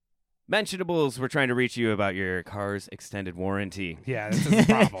Mentionables, we're trying to reach you about your car's extended warranty. Yeah, this is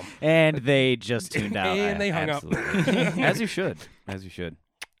the problem. And they just tuned out. And they hung Absolutely. up. As you should. As you should.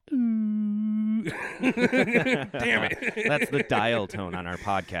 Damn it. That's the dial tone on our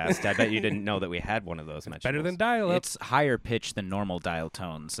podcast. I bet you didn't know that we had one of those mentionables. Better than dial-up. It's higher pitched than normal dial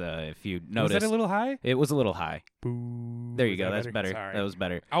tones. If you notice, Was that a little high? it was a little high. Boo. There you Was go. that That's better. Sorry. That was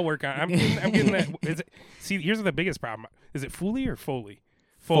better. I'll work on it. I'm getting that. See, here's the biggest problem. Is it Foley or Foley?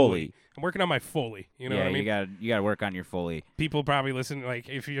 Foley. I'm working on my Foley. You know yeah, what I mean? you got to work on your Foley. People probably listen. Like,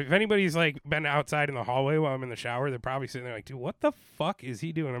 if anybody's like been outside in the hallway while I'm in the shower, they're probably sitting there like, dude, what the fuck is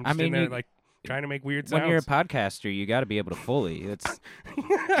he doing? I'm just sitting there like trying to make weird sounds. When you're a podcaster, you got to be able to Foley. It's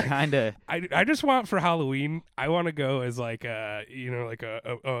kind of. I just want for Halloween. I want to go as like a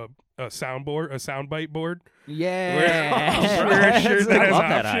soundboard, a soundbite board. Yeah. Wear a shirt that I has love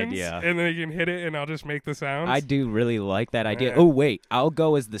that options, idea. and then you can hit it, and I'll just make the sounds. I do really like that idea. Yeah. Oh wait, I'll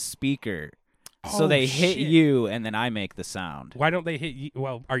go as the speaker. So Oh, they hit shit. you, and then I make the sound. Why don't they hit you?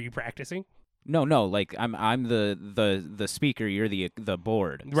 Well, are you practicing? No, like I'm the speaker. You're the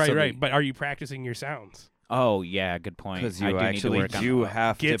board. Right, So right. But are you practicing your sounds? Oh yeah, good point. Because I you do actually need to work do on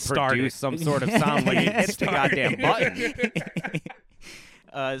have Get to started. produce some sort of sound when you Get hit the goddamn button.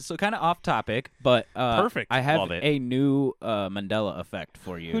 So kind of off topic, but Perfect. I have Love it. a new Mandela effect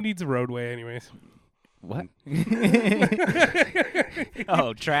for you. Who needs a roadway, anyways? What?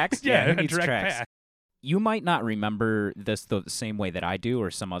 Oh, tracks? Yeah, who a needs direct tracks? path. You might not remember this the same way that I do or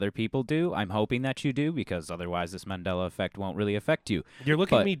some other people do. I'm hoping that you do, because otherwise this Mandela effect won't really affect you. You're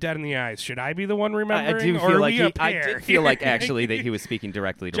looking But- at me dead in the eyes. Should I be the one I remembering, do or feel are like we a I pair? did feel like actually that he was speaking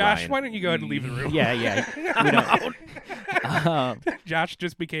directly to Josh, Ryan. why don't you go ahead and leave the room? Yeah. We don't- Josh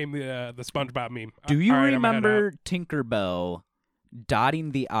just became the SpongeBob meme. do you All right, I'm gonna head remember Tinkerbell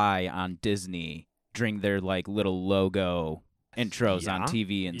dotting the I on Disney during their like little logo intros on Yeah.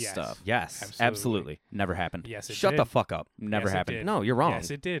 TV and Yes. stuff? Yes, Absolutely. absolutely. Never happened. out. Yes, it Shut did. the fuck up. Never Yes, it happened. did. No, you're wrong.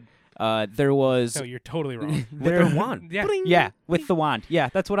 Yes, it did. There was No, you're totally wrong. there With the wand. Yeah. Yeah, with the wand. Yeah,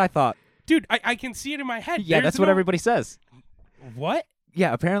 that's what I thought. Dude, I can see it in my head. Yeah, There's that's what no- everybody says. What?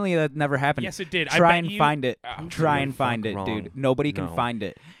 Yeah, apparently that never happened. Yes, it did. I Try bet and you- find it. Oh, Try you're and find fuck it, wrong. dude. Nobody can No. find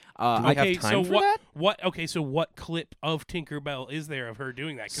it. Do we have Okay, time so for what? that? What? Okay, so what clip of Tinkerbell is there of her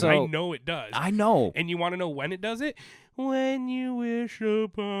doing that? Because So- I know it does. I know. And you want to know when it does it? When you wish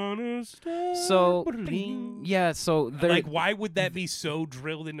upon a star. So Bling. yeah, so there. Like, why would that be so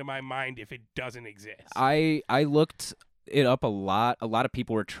drilled into my mind if it doesn't exist? I looked it up a lot. A lot of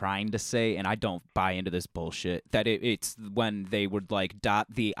people were trying to say, and I don't buy into this bullshit, that it's when they would like dot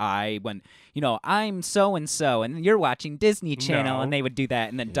the I when, I'm so and so and you're watching Disney Channel, No. and they would do that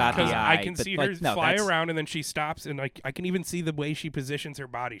and then dot the Because I. I can but, see like, her no, fly that's- around and then she stops, and like I can even see the way she positions her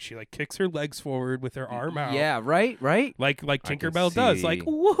body. She like kicks her legs forward with her arm out. Yeah, right. Like can Tinkerbell does. Like see.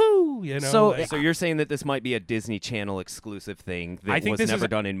 woohoo, So- like- So you're saying that this might be a Disney Channel exclusive thing that I think was this never is-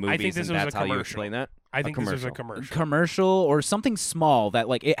 done in I think movies, this and was a that's how you commercial. explain that? I think this was a commercial. commercial. Or something small that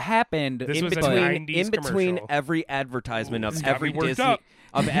like it happened This in was a between 90s between commercial. every advertisement Ooh, of this got every me worked Disney up.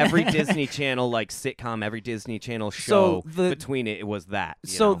 of every Disney Channel like sitcom, every Disney Channel show. Between it was that. you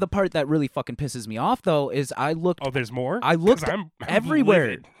So know? the part that really fucking pisses me off though is I looked Oh, there's more. I 'Cause looked I'm everywhere.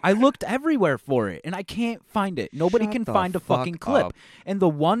 livid. I looked everywhere for it, and I can't find it. Nobody Shut can the find a fucking fuck clip. up. And the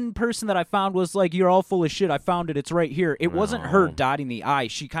one person that I found was like, "You're all full of shit. I found it. It's right here." It wasn't her No. dotting the I.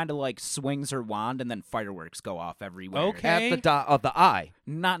 She kind of like swings her wand, and then fireworks go off everywhere. Okay. at the dot of the eye.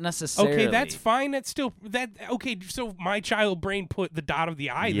 Not necessarily. Okay, that's fine. That's still that. Okay, so my child brain put the dot of the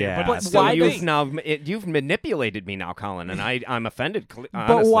eye there. Yeah, But so why you've they- now you've manipulated me now, Colin, and I'm offended. But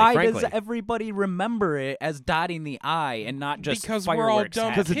Honestly, why frankly. does everybody remember it as dotting the I and not just Because we're all fireworks? dumb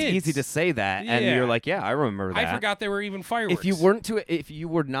happening? Because it's kids. easy to say that, and Yeah. you're like, yeah, I remember that. I forgot there were even fireworks. If you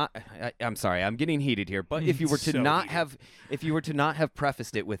were not, I'm sorry, I'm getting heated here, but if you were to So not heated. have, if you were to not have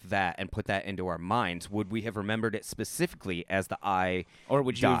prefaced it with that and put that into our minds, would we have remembered it specifically as the I? Or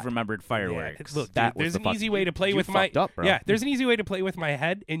would you have dot? remembered fireworks? Look, That dude, was there's the an fuck- easy way to play you with my fucked up, bro. Yeah, there's an easy way to play with my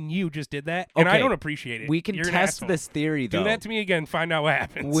head, and you just did that, and I Okay. don't appreciate it. We can You're an test asshole. this theory, though. Do that to me again. Find out what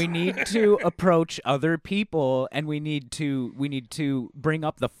happens. We need to approach other people, and we need to bring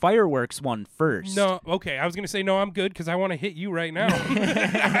up the fireworks one first. No, okay. I was gonna say no. I'm good because I want to hit you right now.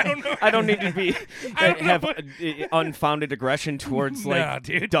 I don't know. I don't need to be I don't have know. unfounded aggression towards like Nah,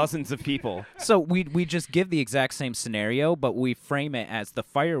 dude. dozens of people. So we just give the exact same scenario, but we frame it as the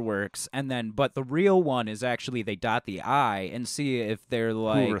fireworks, and then but the real one is actually they dot the I and see if they're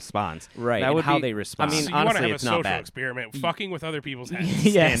like Who responds? right That and would how be- they respond. I mean, So you want to honestly, have it's a not social bad. experiment, fucking with other people's heads.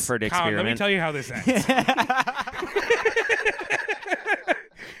 yes. Stanford Colin, experiment. let me tell you how this ends.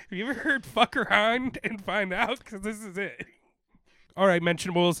 Have you ever heard fuck around and find out? Because this is it. All right,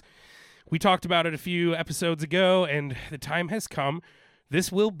 mentionables. We talked about it a few episodes ago, and the time has come.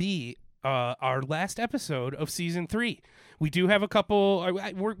 This will be our last episode of season 3. We do have a couple.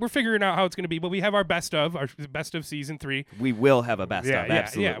 We're figuring out how it's going to be, but we have our best of season 3. We will have a best of.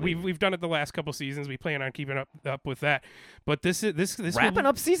 Absolutely. Yeah. We've done it the last couple seasons. We plan on keeping up with that. But this wrapping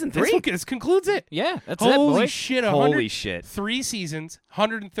up season 3. This concludes it. Yeah, that's Holy it, boy. shit! Holy shit! 3 seasons,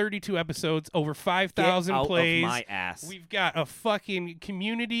 132 episodes, over 5,000 plays. Of my ass. We've got a fucking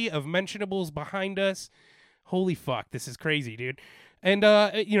community of mentionables behind us. Holy fuck! This is crazy, dude. And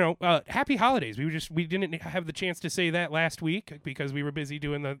happy holidays. We didn't have the chance to say that last week because we were busy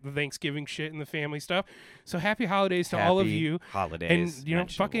doing the Thanksgiving shit and the family stuff. So happy holidays to all of you. Holidays.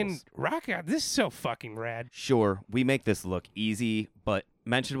 And fucking rock out. This is so fucking rad. Sure, we make this look easy, but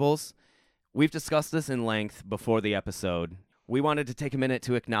mentionables, we've discussed this in length before the episode. We wanted to take a minute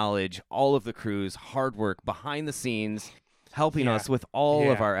to acknowledge all of the crew's hard work behind the scenes, helping us with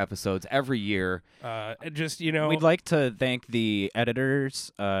all of our episodes every year. We'd like to thank the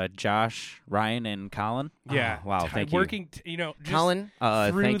editors, Josh, Ryan, and Colin. Yeah. Oh, wow, thank you. Working, Colin,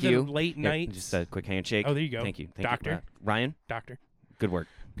 through thank the you. late nights. Just a quick handshake. Oh, there you go. Thank you. Doctor. Ryan, Doctor. good work.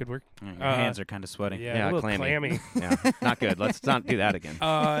 Good work. Your hands are kind of sweaty. Yeah, a little clammy. Yeah, not good. Let's not do that again.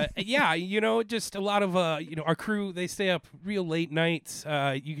 Just a lot of our crew, they stay up real late nights.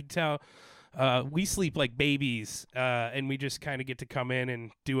 You can tell we sleep like babies, and we just kind of get to come in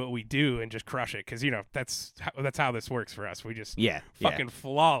and do what we do and just crush it because that's how this works for us. We just fucking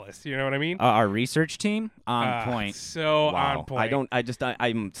flawless. You know what I mean? Our research team on point. So wow. on point.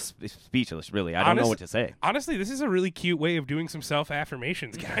 I'm speechless. Really, I don't know what to say. Honestly, this is a really cute way of doing some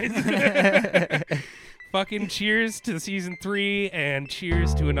self-affirmations, guys. Fucking cheers to season 3 and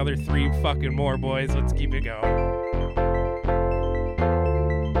cheers to another 3 fucking more, boys. Let's keep it going.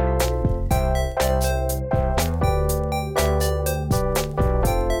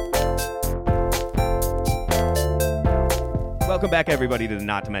 Welcome back, everybody, to the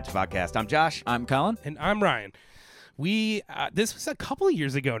Not to Mention podcast. I'm Josh. I'm Colin. And I'm Ryan. We this was a couple of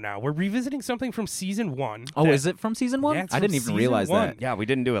years ago now. We're revisiting something from season 1. Oh, is it from season 1? Yeah, it's I didn't from even season realize 1. that. Yeah, we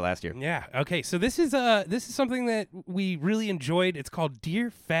didn't do it last year. Yeah. Okay. So this is something that we really enjoyed. It's called Dear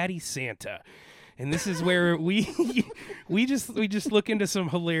Fatty Santa. And this is where we just look into some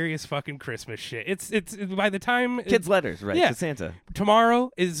hilarious fucking Christmas shit. It's by the time Kids' letters, right? Yeah. To Santa.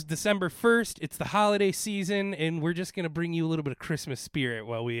 Tomorrow is December 1st. It's the holiday season, and we're just gonna bring you a little bit of Christmas spirit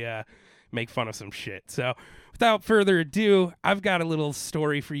while we make fun of some shit. So, without further ado, I've got a little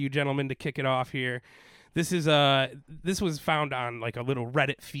story for you gentlemen to kick it off here. This was found on like a little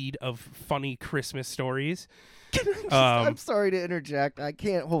Reddit feed of funny Christmas stories. I'm sorry to interject. I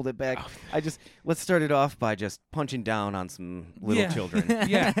can't hold it back. Let's start it off by just punching down on some little children.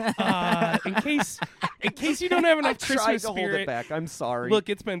 Yeah. In case you don't have enough Christmas tried to spirit, hold it back. I'm sorry. Look,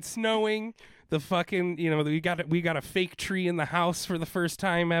 it's been snowing. The fucking, we got a fake tree in the house for the first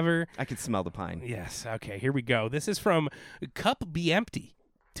time ever. I can smell the pine. Yes. Okay. Here we go. This is from Cup Be Empty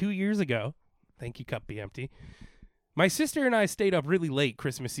 2 years ago. Thank you, Cup Be Empty. My sister and I stayed up really late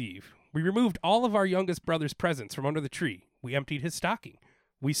Christmas Eve. We removed all of our youngest brother's presents from under the tree. We emptied his stocking.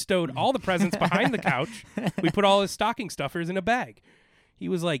 We stowed all the presents behind the couch. We put all his stocking stuffers in a bag. He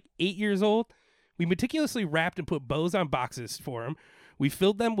was like 8 years old. We meticulously wrapped and put bows on boxes for him. We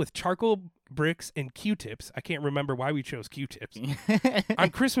filled them with charcoal bricks and Q-tips. I can't remember why we chose Q-tips. On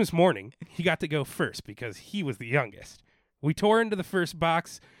Christmas morning, he got to go first because he was the youngest. We tore into the first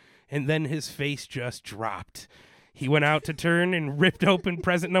box, and then his face just dropped. He went out to turn and ripped open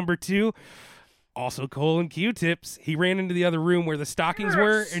present number 2, also coal and Q-tips. He ran into the other room where the stockings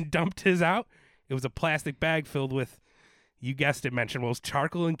were and dumped his out. It was a plastic bag filled with, you guessed it, mentionables,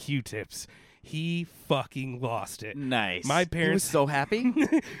 charcoal and Q-tips. He fucking lost it. Nice. My parents. He was so happy.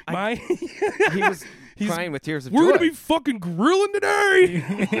 He was crying with tears of joy. We're going to be fucking grilling today.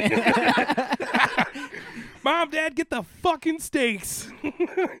 Mom, Dad, get the fucking steaks.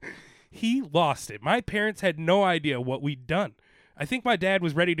 He lost it. My parents had no idea what we'd done. I think my dad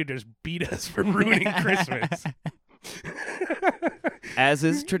was ready to just beat us for ruining Christmas. As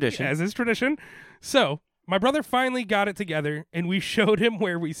is tradition. As is tradition. So, my brother finally got it together, and we showed him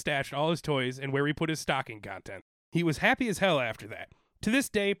where we stashed all his toys and where we put his stocking content. He was happy as hell after that. To this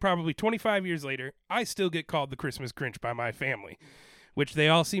day, probably 25 years later, I still get called the Christmas Grinch by my family, which they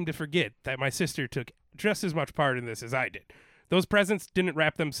all seem to forget that my sister took just as much part in this as I did. Those presents didn't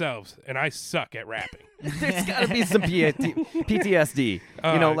wrap themselves, and I suck at wrapping. There's got to be some PTSD.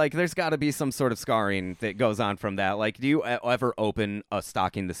 There's got to be some sort of scarring that goes on from that. Like, do you ever open a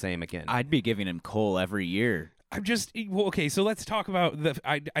stocking the same again? I'd be giving him coal every year. Okay, so let's talk about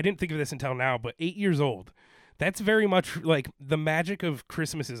I didn't think of this until now, but 8 years old. That's very much like the magic of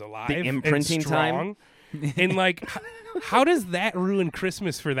Christmas is alive. The imprinting and strong. And like, how does that ruin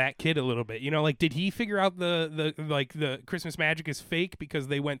Christmas for that kid a little bit? You know, like, did he figure out the Christmas magic is fake because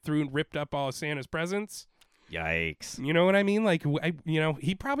they went through and ripped up all of Santa's presents? Yikes. You know what I mean? Like,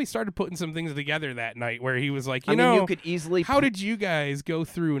 he probably started putting some things together that night where he was like, you could easily. How did you guys go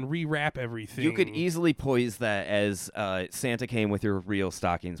through and rewrap everything? You could easily poise that as Santa came with your real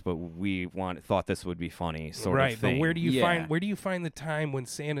stockings, but we thought this would be funny, sort of thing. But where do you find the time when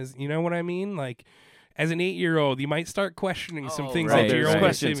Santa's? You know what I mean? Like, as an 8-year-old, you might start questioning some things. Right. Like There's your own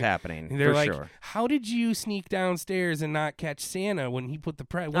questions saving. happening. They're for like, sure. how did you sneak downstairs and not catch Santa when he put the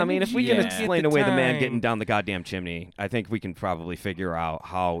I mean, if we can explain away the man getting down. down the goddamn chimney, I think we can probably figure out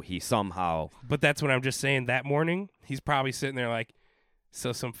how he somehow. But that's what I'm just saying. That morning, he's probably sitting there like,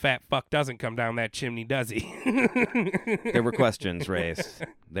 so some fat fuck doesn't come down that chimney, does he? There were questions raised.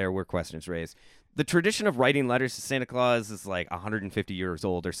 The tradition of writing letters to Santa Claus is like 150 years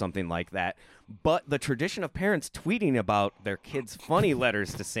old or something like that. But the tradition of parents tweeting about their kids' funny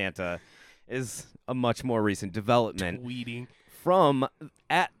letters to Santa is a much more recent development. Tweeting. From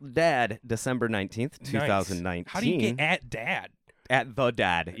 @dad, December 19th, 2019. Nice. How do you get at dad? At the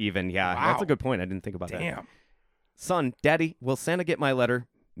dad, even, yeah. Wow. That's a good point. I didn't think about that. Damn. Son, Daddy, will Santa get my letter?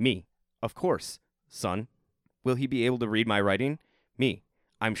 Me. Of course. Son, will he be able to read my writing? Me.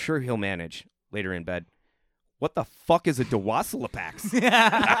 I'm sure he'll manage. Later in bed. What the fuck is a Diwosalopax?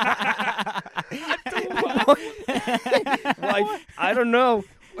 Like, I don't know.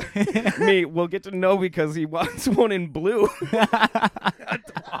 Me, we'll get to know because he wants one in blue.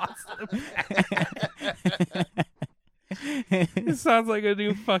 It sounds like a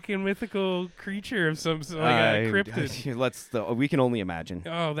new fucking mythical creature of some sort, like a cryptid. We can only imagine.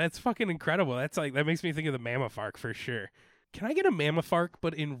 Oh, that's fucking incredible. That's like, that makes me think of the Mammofark for sure. Can I get a Mammofark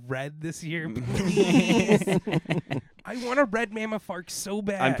but in red this year, please? I want a red Mammofark so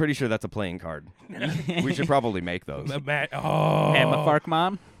bad. I'm pretty sure that's a playing card. We should probably make those. Mammofark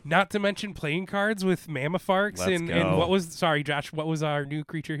mom. Not to mention playing cards with Mammofarks Let's and go. what was, sorry, Josh, what was our new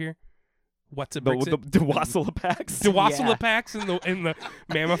creature here? What's a The Brexit? Diwosalopax? Diwosalopax in the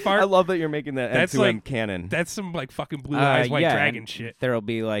Mammofark. I love that you're making that That's M2M like- canon. That's some like fucking blue eyes white yeah, dragon and shit. There'll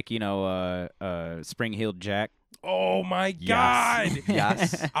be like, spring-heeled Jack. Oh my Yes. god.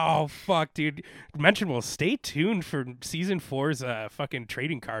 Yes. Oh fuck, dude. Mentionable. Stay tuned for season 4's fucking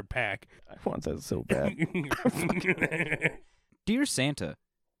trading card pack. I want that so bad. Dear Santa,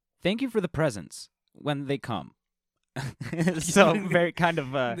 thank you for the presents when they come. So very kind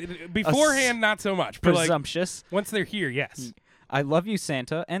of Beforehand, not so much. But like, presumptuous. once they're here, yes. I love you,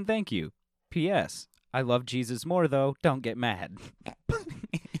 Santa, and thank you. P.S. I love Jesus more, though. Don't get mad.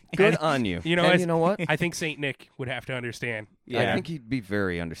 Good on you. You know, And as- you know what? I think Saint Nick would have to understand. I think he'd be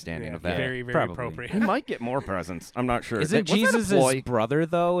very understanding Yeah, of that. very, very Probably. appropriate. He might get more presents. I'm not sure. Isn't Was that a Jesus ploy? his brother,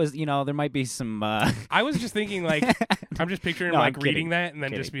 though? There might be some... I was just thinking, like, I'm just picturing No, like I'm reading kidding. that and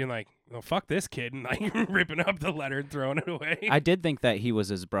then just being like, "Oh fuck this kid," and like ripping up the letter and throwing it away. I did think that he was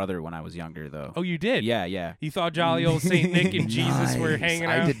his brother when I was younger, though. Oh, you did? Yeah. You thought jolly old Saint Nick and Jesus were Nice. hanging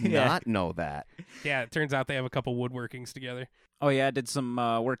out? I did Yeah. not know that. Yeah, it turns out they have a couple woodworkings together. Oh, yeah, did some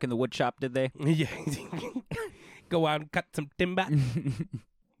work in the wood shop, did they? Yeah. Go out and cut some timber.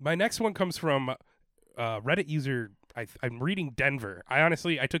 My next one comes from Reddit user. I'm reading Denver. I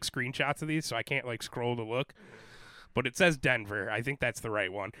took screenshots of these, so I can't like scroll to look. But it says Denver. I think that's the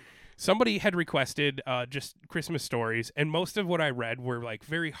right one. Somebody had requested just Christmas stories, and most of what I read were like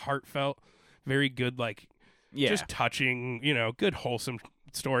very heartfelt, very good, like just touching, good wholesome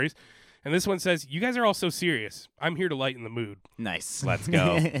stories. And this one says, "You guys are all so serious. I'm here to lighten the mood. Nice. Let's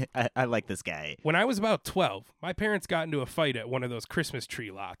go. I like this guy. When I was about 12, my parents got into a fight at one of those Christmas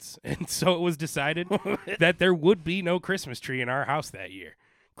tree lots, and so it was decided that there would be no Christmas tree in our house that year.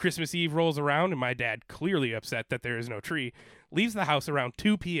 Christmas Eve rolls around, and my dad, clearly upset that there is no tree, leaves the house around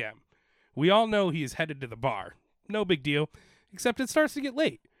 2 p.m. We all know he is headed to the bar. No big deal, except it starts to get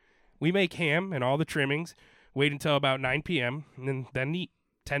late. We make ham and all the trimmings, wait until about 9 p.m., and then eat.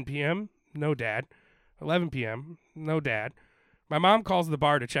 10 p.m., no dad. 11 p.m., no dad. My mom calls the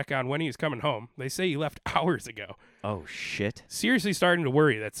bar to check on when he is coming home. They say he left hours ago. Oh, shit. Seriously starting to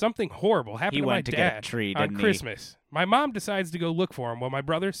worry that something horrible happened He to my went to get a dad tree, on didn't he? Christmas. My mom decides to go look for him while my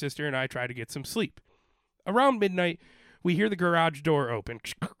brother, sister, and I try to get some sleep. Around midnight, we hear the garage door open.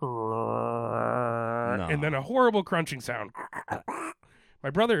 And then a horrible crunching sound. My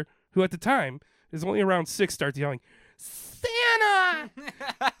brother, who at the time is only around 6, starts yelling, "Santa!"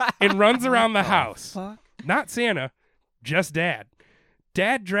 and runs around the house. Not Santa, just Dad.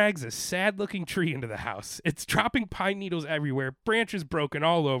 Dad drags a sad-looking tree into the house. It's dropping pine needles everywhere, branches broken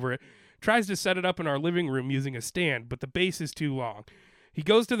all over it. Tries to set it up in our living room using a stand, but the base is too long. He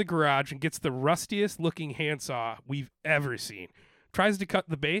goes to the garage and gets the rustiest looking handsaw we've ever seen. Tries to cut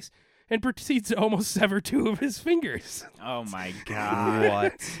the base and proceeds to almost sever 2 of his fingers. Oh my God.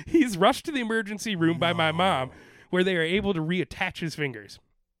 What? He's rushed to the emergency room by my mom, where they are able to reattach his fingers.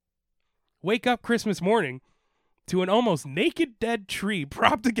 Wake up Christmas morning to an almost naked dead tree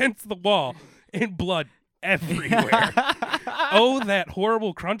propped against the wall and blood everywhere. Oh, that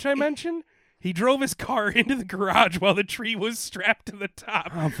horrible crunch I mentioned? He drove his car into the garage while the tree was strapped to the top,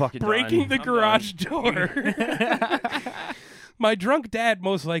 I'm fucking breaking done. the I'm garage door. My drunk dad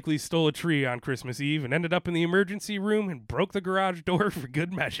most likely stole a tree on Christmas Eve and ended up in the emergency room and broke the garage door for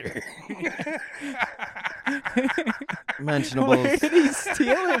good measure. Mentionables. Where did he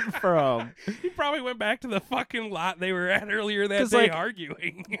steal it from? He probably went back to the fucking lot they were at earlier that 'Cause, day like-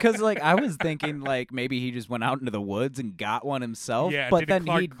 arguing. Because like I was thinking like maybe he just went out into the woods and got one himself. Yeah, but did then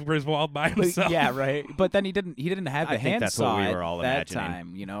Clark he Griswold by himself. yeah, right. But then he didn't have the I think that's handsaw what we were at all that imagining.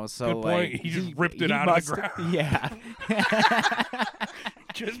 time, you know. So Good like point. He just ripped it out of the must- ground. Yeah.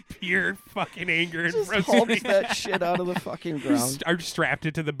 Just pure fucking anger and Just hulked frustration. that shit out of the fucking ground. Or strapped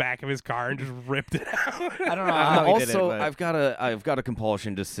it to the back of his car and just ripped it out. I don't know how he did it. Also, But I've got a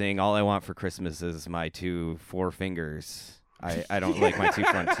compulsion to sing "All I Want for Christmas Is My 2 Forefingers." I don't like my 2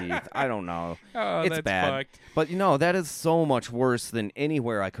 front teeth. I don't know. Oh, It's that's bad. fucked. But that is so much worse than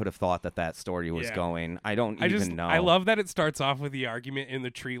anywhere I could have thought that story was Yeah. going. I don't I even know. I love that it starts off with the argument in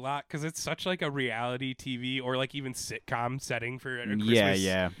the tree lot because it's such like a reality TV or like even sitcom setting for a Christmas.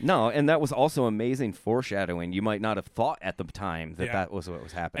 yeah. No, and that was also amazing foreshadowing. You might not have thought at the time that Yeah. that was what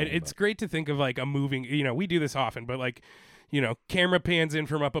was happening. And it's but- great to think of like a moving, we do this often, but like, camera pans in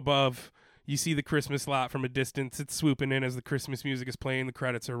from up above. You see the Christmas lot from a distance. It's swooping in as the Christmas music is playing. The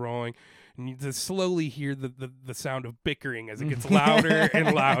credits are rolling. And you just slowly hear the sound of bickering as it gets louder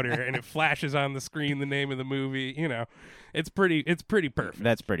and louder. And it flashes on the screen the name of the movie. It's pretty perfect.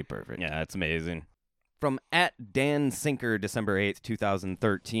 That's pretty perfect. Yeah, it's amazing. From @Dan Sinker, December 8th,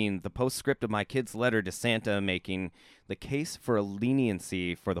 2013, the postscript of my kid's letter to Santa making the case for a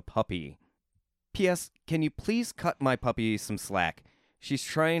leniency for the puppy. P.S. Can you please cut my puppy some slack? She's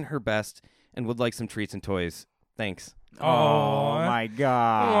trying her best and would like some treats and toys. Thanks. Oh Aw. my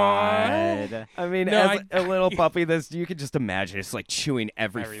God. I mean, No, as a little puppy, you could just imagine it's like chewing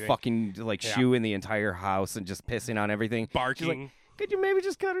every Everything. fucking Yeah. shoe in the entire house and just pissing on everything. Barking. She's like, could you maybe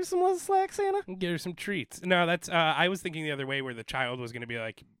just cut her some less slack, Santa? Get her some treats. No, that's. I was thinking the other way where the child was going to be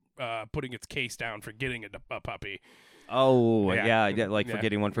like putting its case down for getting a puppy. Oh, Yeah. yeah, like for Yeah.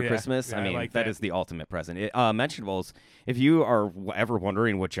 getting one for Yeah. Christmas. Yeah, I I mean, like that that. is the ultimate present. Mentionables, if you are ever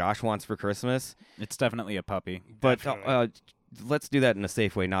wondering what Josh wants for Christmas, It's definitely a puppy. but Definitely. let's do that in a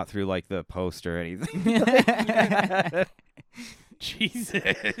safe way, not through like the post or anything. Jesus.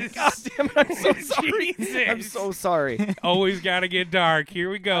 God damn it, I'm so sorry. Jesus. I'm so sorry. Always got to get dark. Here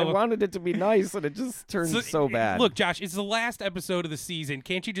we I go. wanted it to be nice, and it just turned so bad. Look, Josh, it's the last episode of the season.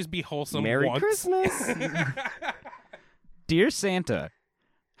 Can't you just be wholesome Merry once? Christmas. Dear Santa,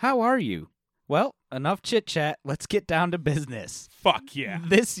 how are you? Well, enough chit chat. Let's get down to business. Fuck yeah.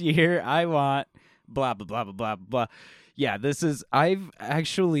 This year, I want blah, blah, blah, blah, blah, blah. Yeah, I've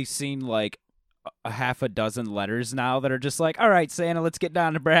actually seen like a half a dozen letters now that are just like, all right, Santa, let's get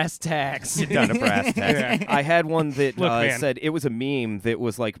down to brass tacks. Get down to brass tacks. I had one that Look, man. said it was a meme that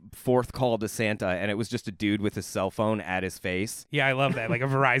was like fourth call to Santa, and it was just a dude with his cell phone at his face. Yeah, I love that. Like a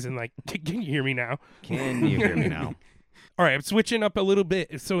Verizon, like, can you hear me now? Can you hear me now? All right, I'm switching up a little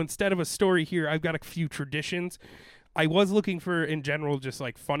bit. So instead of a story here, I've got a few traditions. I was looking for, in general, just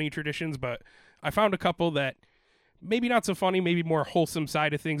like funny traditions, but I found a couple that maybe not so funny, maybe more wholesome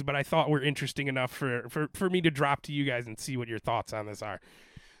side of things, but I thought were interesting enough for me to drop to you guys and see what your thoughts on this are.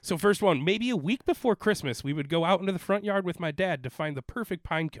 So first one, maybe a week before Christmas, we would go out into the front yard with my dad to find the perfect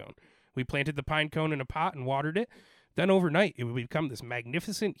pine cone. We planted the pine cone in a pot and watered it. Then overnight, it would become this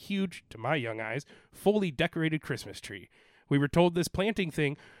magnificent, huge, to my young eyes, fully decorated Christmas tree. We were told this planting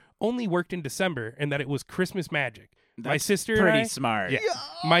thing only worked in December and that it was Christmas magic. My sister and Pretty I, smart. yeah,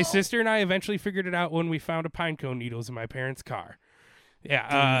 my sister and I eventually figured it out when we found a pine cone needles in my parents' car.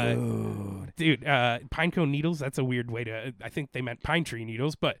 Yeah, dude, pine cone needles, that's a weird way to, I think they meant pine tree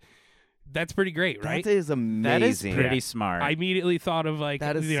needles, but that's pretty great, right? That is amazing. That is pretty Yeah. smart. I immediately thought of like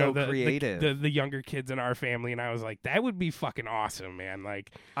That is you know, so creative. the younger kids in our family, and I was like, that would be fucking awesome, man.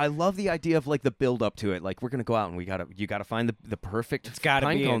 Like, I love the idea of like the build up to it. Like we're gonna go out and you gotta find the perfect It's gotta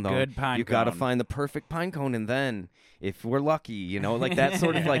pine be a cone though. good pine You gotta cone. find the perfect pine cone, and then if we're lucky, like that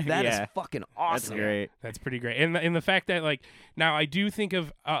sort of like that is Yeah. fucking That's awesome. great. that's pretty great. And the fact that like now I do think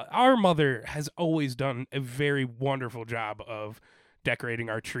of our mother has always done a very wonderful job of decorating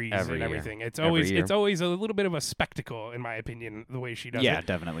our trees Every and year. everything. It's Every always year. it's always a little bit of a spectacle, in my opinion, the way she does Yeah, it. it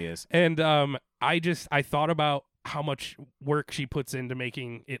definitely is. And I thought about how much work she puts into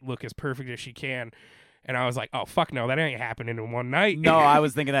making it look as perfect as she can. And I was like, oh, fuck no, that ain't happening in one night. No, I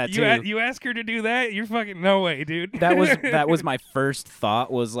was thinking that too. You ask her to do that? You're fucking no way, dude. That was my first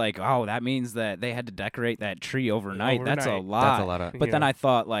thought, was like, oh, that means that they had to decorate that tree overnight. That's a Overnight. lot. That's a lot of. But Yeah. then I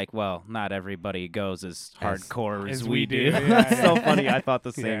thought, like, well, not everybody goes as hardcore as we do. Yeah, That's yeah. so funny. I thought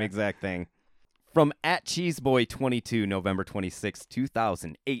the same Yeah. exact thing. From @cheeseboy22, November 26,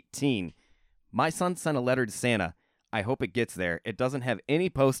 2018. My son sent a letter to Santa. I hope it gets there. It doesn't have any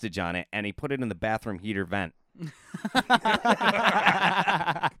postage on it, and he put it in the bathroom heater vent.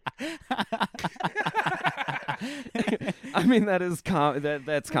 I mean, that is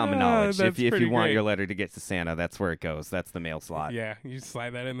that's common knowledge. That's If pretty you want great. your letter to get to Santa, that's where it goes. That's the mail slot. Yeah, you just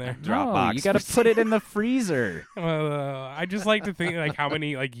slide that in there. Drop No, box you got to for put it in the freezer. I just like to think like how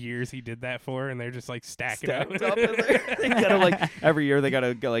many like years he did that for, and they're just like stacking Stacked up. up in there. They gotta like every year they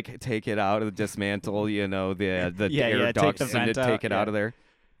gotta like take it out of dismantle, the Yeah, air take ducts the and vent to take out, it yeah. out of there.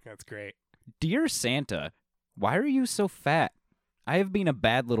 That's great. Dear Santa, why are you so fat? I have been a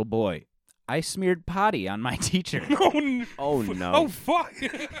bad little boy. I smeared potty on my teacher. Oh no. Oh fuck!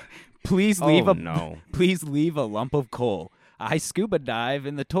 Please leave Oh, a no. Please leave a lump of coal. I scuba dive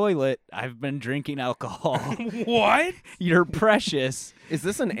in the toilet. I've been drinking alcohol. What? You're precious. Is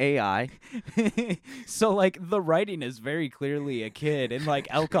this an AI? So like the writing is very clearly a kid, and like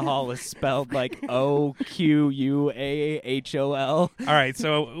alcohol is spelled like OQUAHOL. All right,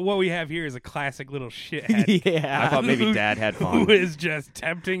 so what we have here is a classic little shithead Yeah. I thought maybe Dad had fun. who is just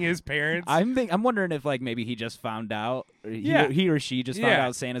tempting his parents. I'm wondering if like maybe he just found out, or Yeah. he or she just found Yeah.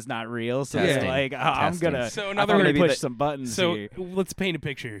 out Santa's not real. So Testing. they're like, oh, I'm Testing. gonna, So in I'm other gonna words- push Maybe some buttons So here. let's paint a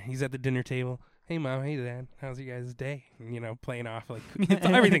picture. He's at the dinner table. Hey mom, hey dad, how's your guys' day? And, playing off like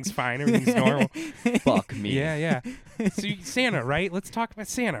everything's fine, everything's normal. Fuck me. Yeah. So Santa, right? Let's talk about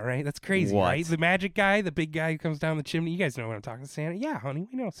Santa, right? That's crazy, What? right? The magic guy, the big guy who comes down the chimney. You guys know what I'm talking to, Santa. Yeah, honey,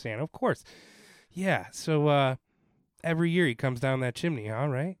 we know Santa, of course. Yeah. So every year he comes down that chimney, all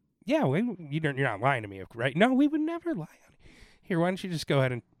right? Yeah, you're not lying to me, right? No, we would never lie. Here, why don't you just go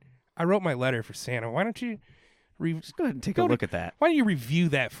ahead and I wrote my letter for Santa. Why don't you Just go ahead and take Go a to- look at that. Why don't you review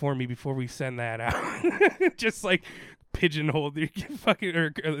that for me before we send that out? Just like pigeonhole your fucking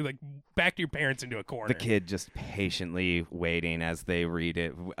or like back your parents into a corner. The kid just patiently waiting as they read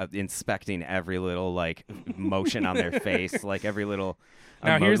it, inspecting every little like motion on their face, like every little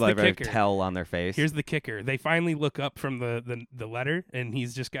Now, here's the every kicker. tell on their face. Here's the kicker. They finally look up from the letter, and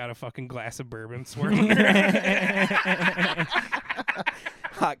he's just got a fucking glass of bourbon swirling around.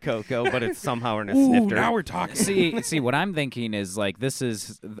 hot cocoa, but it's somehow in a Ooh, snifter. now we're talking. See, what I'm thinking is like this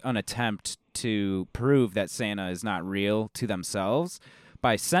is an attempt to prove that Santa is not real to themselves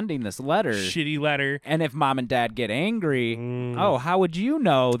by sending this letter. Shitty letter. And if mom and dad get angry, oh, how would you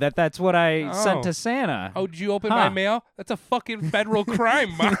know that that's what I Oh. sent to Santa? Oh, did you open Huh. my mail? That's a fucking federal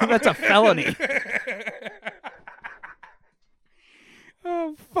crime, Mom. That's a felony.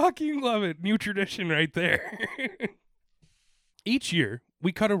 Oh, fucking love it. New tradition right there. Each year,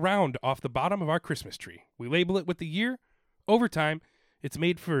 we cut a round off the bottom of our Christmas tree. We label it with the year. Over time, it's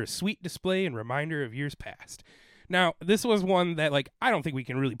made for a sweet display and reminder of years past. Now, this was one that, like, I don't think we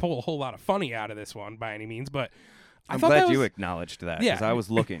can really pull a whole lot of funny out of this one by any means, but I I'm thought glad that you was, acknowledged that Yeah. because I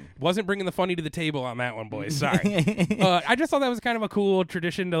was looking. wasn't bringing the funny to the table on that one, boys. Sorry. I just thought that was kind of a cool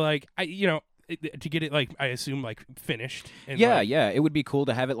tradition to, like, to get it, like, I assume, like, finished. And, Yeah, like, yeah. It would be cool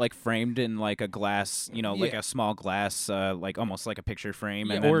to have it like framed in like a glass, like Yeah. a small glass, like almost like a picture frame,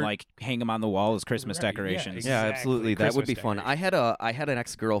 Yeah, and then or- like hang them on the wall as Christmas Right, yeah, decorations. Yeah, Exactly, absolutely. That would be Christmas fun. I had an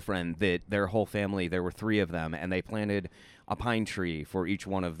ex-girlfriend that their whole family, there were 3 of them, and they planted a pine tree for each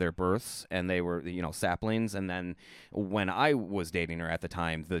one of their births, and they were, saplings. And then when I was dating her at the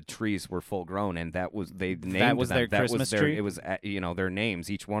time, the trees were full grown, and they named was them. their Christmas tree? It was, their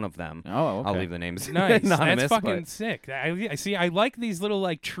names, each one of them. Oh, okay. I'll leave the names Nice. anonymous. That's fucking but- sick. I see. I like these little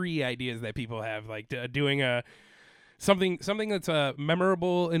like tree ideas that people have, like doing a something that's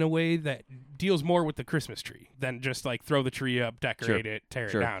memorable in a way that deals more with the Christmas tree than just like throw the tree up, decorate it, tear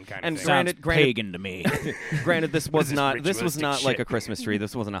Sure. it down, kind And of thing. Sounds Granted- pagan to me. Granted, this was is not ritualistic like shit. a Christmas tree.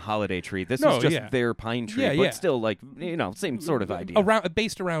 This wasn't a holiday tree. This No, was just yeah. their pine tree, Yeah, but yeah. still like same sort of idea.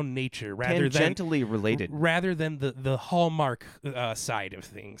 Based around nature rather than Tangentially related. rather than the hallmark side of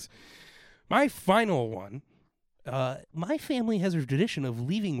things. My final one. My family has a tradition of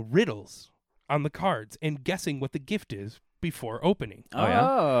leaving riddles on the cards and guessing what the gift is before opening. Oh, yeah?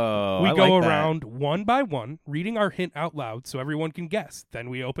 Oh, We I go like that. around one by one, reading our hint out loud so everyone can guess. Then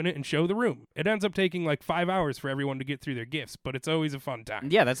we open it and show the room. It ends up taking like 5 hours for everyone to get through their gifts, but it's always a fun time.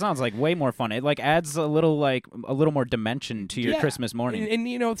 Yeah, that sounds like way more fun. It like adds a little more dimension to your Yeah. Christmas morning. And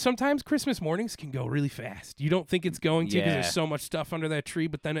you know, sometimes Christmas mornings can go really fast. You don't think it's going to because Yeah. there's so much stuff under that tree,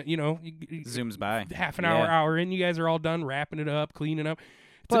 but then, Zooms by. half an hour, Yeah. hour in, you guys are all done wrapping it up, cleaning up.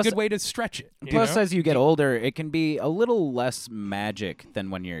 It's Plus- a good way to stretch it. you Plus, know? as you get older, it can be a little less magic than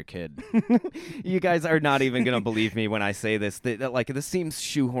when you're a kid. You guys are not even going to believe me when I say this. That, like, this seems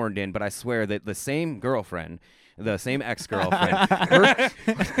shoehorned in, but I swear that the same girlfriend, the same ex-girlfriend,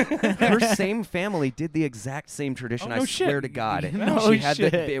 her same family did the exact same tradition. Oh, I no swear shit. to God. No She had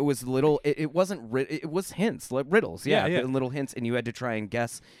shit. it was little. It wasn't. It was hints, like riddles. Yeah, Yeah. little hints, and you had to try and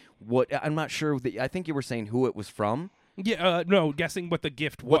guess what. I'm not sure. I think you were saying who it was from. Yeah, no, guessing what the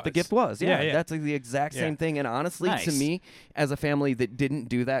gift was. What the gift was. Yeah, Yeah. that's like the exact same Yeah. thing. And honestly, to Nice. me, as a family that didn't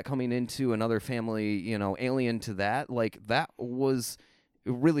do that, coming into another family, alien to that, like that was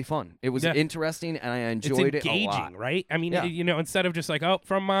really fun. It was Yeah. interesting, and I It's enjoyed engaging, it a lot. right? I mean, Yeah. instead of just like, oh,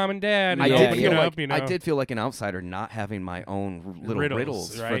 from mom and dad, and I Yeah, did opening feel it like up, you know. I did feel like an outsider not having my own little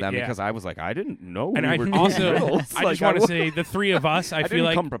riddles for right? them Yeah. because I was like, I didn't know. And we I were doing also, riddles. I Like, just want to wa- say, the three of us, I I feel didn't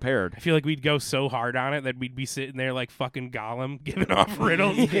like come prepared. I feel like we'd go so hard on it that we'd be sitting there like fucking Gollum giving off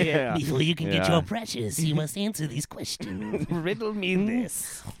riddles. Yeah. Before you can get Yeah. your precious, you must answer these questions. Riddle me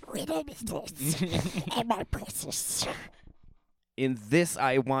this. Riddle me this. Am I precious? In this,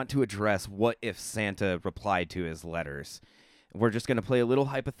 I want to address what if Santa replied to his letters. We're just going to play a little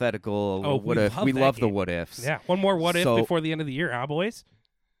hypothetical. A little what we if. love We that love the game. what ifs. Yeah, one more what if So- before the end of the year, huh, boys?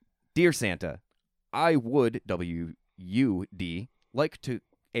 Dear Santa, I would WUD like to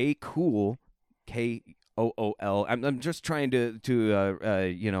a cool KOOL. I'm just trying to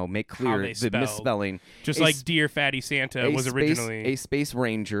make How clear they the spell. misspelling. Just A like s- Dear Fatty Santa was originally. a Space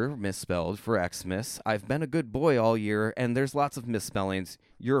Ranger misspelled for Xmas. I've been a good boy all year, and there's lots of misspellings.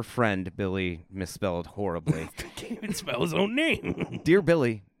 Your friend Billy misspelled horribly. Can't even spell his own name. Dear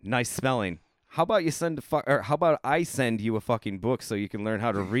Billy, nice spelling. How about how about I send you a fucking book so you can learn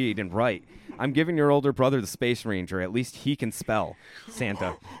how to read and write? I'm giving your older brother the Space Ranger. At least he can spell.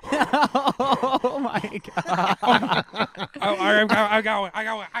 Santa. Oh my god! I got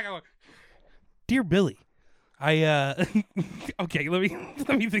one. Dear Billy, okay, let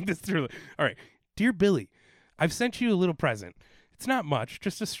me think this through. All right, dear Billy, I've sent you a little present. It's not much,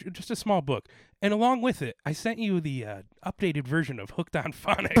 just a small book, and along with it, I sent you the updated version of Hooked on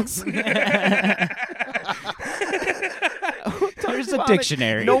Phonics. There's a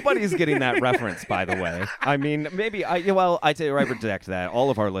dictionary. Nobody's getting that reference, by the way. I mean, maybe I tell you, I predict that all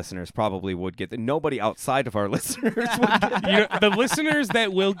of our listeners probably would get it. Nobody outside of our listeners would get it. The listeners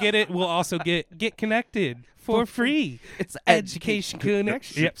that will get it will also get connected for free. It's Education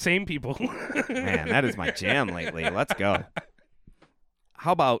connection. Yep, same people. Man, that is my jam lately. Let's go.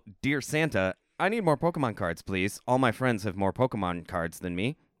 How about, Dear Santa, I need more Pokemon cards, please. All my friends have more Pokemon cards than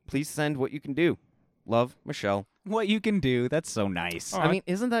me. Please send what you can do. Love, Michelle. What you can do? That's so nice. Oh, I mean,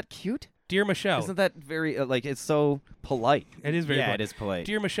 isn't that cute? Dear Michelle, Isn't that very, it's so polite. it is very yeah, fun. it is polite.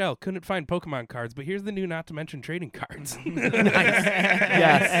 Dear Michelle, couldn't find Pokemon cards, but here's the new not to mention trading cards.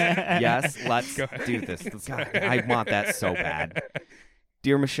 Yes, let's Go ahead. do this. God, I want that so bad.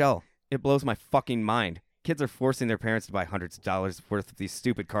 Dear Michelle, it blows my fucking mind. Kids are forcing their parents to buy hundreds of dollars worth of these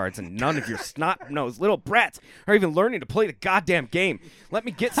stupid cards, and none of your snot-nosed little brats are even learning to play the goddamn game. Let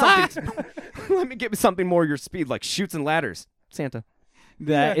me get something. Let me get something more your speed, like chutes and ladders. Santa.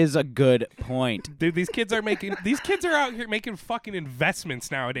 That is a good point. Dude, these kids are out here making fucking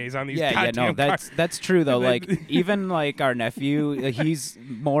investments nowadays on these Yeah, goddamn no, cards. that's true though. Like even like our nephew, he's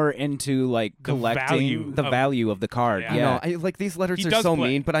more into like The collecting the value value of the card. Yeah. Yeah, I know, these letters He are does so play.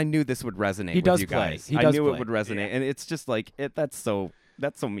 mean, but I knew this would resonate He with does you play. guys. He I does knew play. it would resonate, and it's just like that's so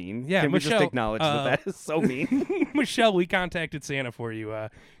mean. Yeah, Can we Michelle, just acknowledge that is so mean? Michelle, we contacted Santa for you.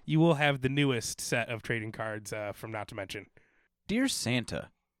 You will have the newest set of trading cards from Not to Mention. Dear Santa,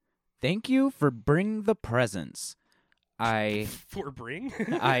 thank you for bring the presents. I For bring?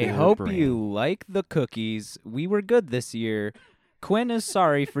 I For hope bring. you like the cookies. We were good this year. Quinn is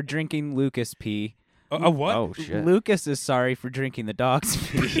sorry for drinking Lucas pee. A what? Oh shit! Lucas is sorry for drinking the dog's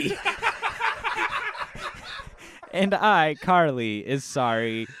pee. And I, Carly, is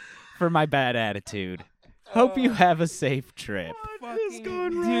sorry for my bad attitude. Hope you have a safe trip.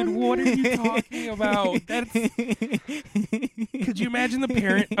 Dude, what are you talking about? That's... Could you imagine the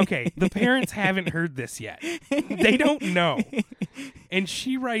parent? Okay, the parents haven't heard this yet. They don't know. And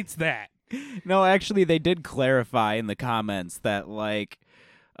she writes that. No, actually, they did clarify in the comments that, like,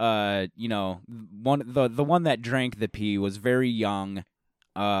 you know, the one that drank the pee was very young,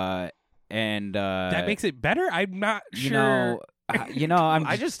 and That makes it better? I'm not you sure. know,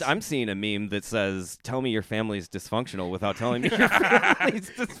 I'm seeing a meme that says, "Tell me your family's dysfunctional without telling me your family's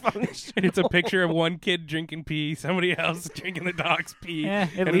dysfunctional." And it's a picture of one kid drinking pee, somebody else drinking the dog's pee, at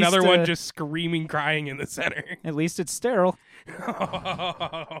and least, another one just screaming, crying in the center. At least it's sterile.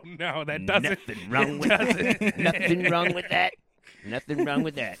 Oh, no, that doesn't. Nothing wrong with that. Nothing wrong with that. Nothing wrong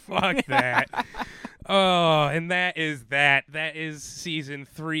with that. Fuck that. Oh, and that is that. That is season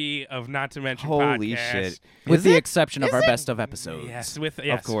 3 of Not to Mention Holy Podcast. shit! With Is the it? exception of Is our it? best of episodes. Yes,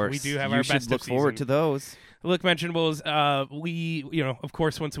 Of course, we do have you our should best look of forward season. to those. Look, Mentionables, we, of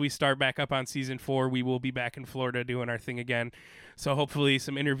course, once we start back up on season 4, we will be back in Florida doing our thing again. So hopefully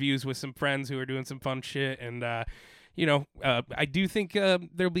some interviews with some friends who are doing some fun shit. And, I do think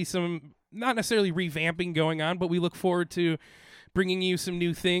there'll be some, not necessarily revamping going on, but we look forward to bringing you some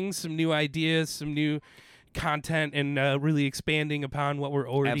new things, some new ideas, some new content, and really expanding upon what we're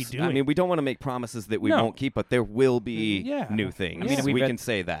already doing. I mean, we don't want to make promises that we No. won't keep, but there will be Yeah. new things. I mean, we we've can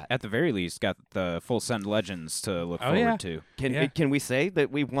say that. At the very least, got the Full Send Legends to look Oh, forward yeah. to. Can we say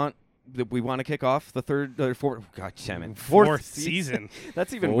that we want to kick off the third or fourth? God damn it, Fourth season.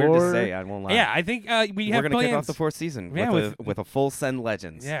 That's even weird to Four- say. I won't lie. Yeah, I think we have We're gonna kick off plans. the fourth season Yeah, with a full Send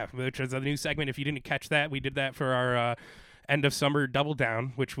Legends. Yeah, which is a new segment. If you didn't catch that, we did that for our end of summer Double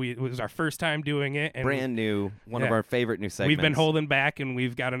Down, which was our first time doing it. And Brand new, one of Yeah. our favorite new segments. we've been holding back, and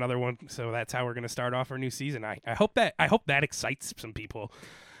we've got another one. So that's how we're going to start off our new season. I hope that excites some people.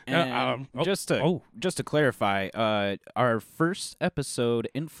 And just to clarify, our first episode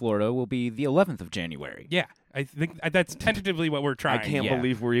in Florida will be the 11th of January. Yeah, I think that's tentatively what we're I trying. can't Yeah.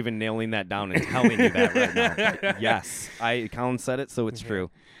 believe we're even nailing that down and telling you that right now. But yes, Colin said it, so it's true.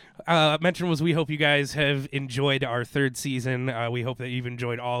 Mention was we hope you guys have enjoyed our third season. We hope that you've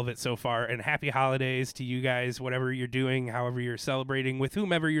enjoyed all of it so far. And happy holidays to you guys, whatever you're doing, however you're celebrating, with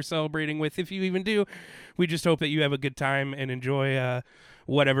whomever you're celebrating with, if you even do. We just hope that you have a good time and enjoy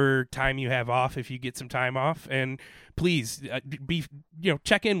whatever time you have off, if you get some time off. And please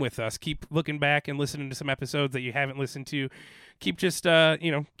check in with us. Keep looking back and listening to some episodes that you haven't listened to. Keep just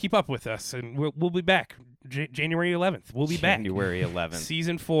keep up with us, and we'll be back January 11th. We'll be back. January 11th.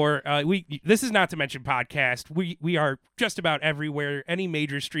 Season 4. This is Not to Mention Podcast. We are just about everywhere, any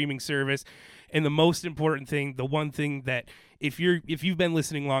major streaming service. And the most important thing, the one thing that if you've been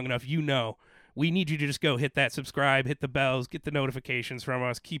listening long enough, we need you to just go hit that subscribe, hit the bells, get the notifications from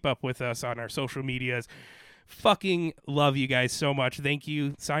us, keep up with us on our social medias. Fucking love you guys so much. Thank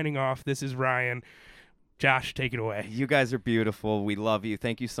you. Signing off. This is Ryan. Josh, take it away. You guys are beautiful. We love you.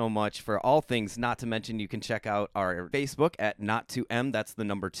 Thank you so much for all things. Not to mention, you can check out our Facebook at Not2M, that's the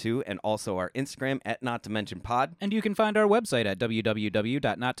number 2, and also our Instagram at Not to Mention Pod. And you can find our website at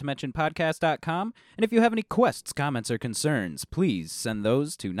www.nottomentionpodcast.com. And if you have any quests, comments, or concerns, please send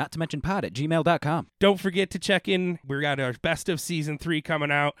those to nottomentionpod@gmail.com. Don't forget to check in. We got our best of season 3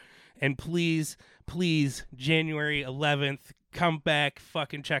 coming out. And please, January 11th, come back,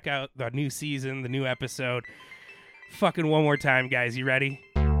 fucking check out the new season, the new episode. Fucking one more time, guys. You ready?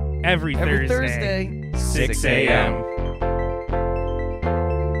 Every Thursday, 6 a.m.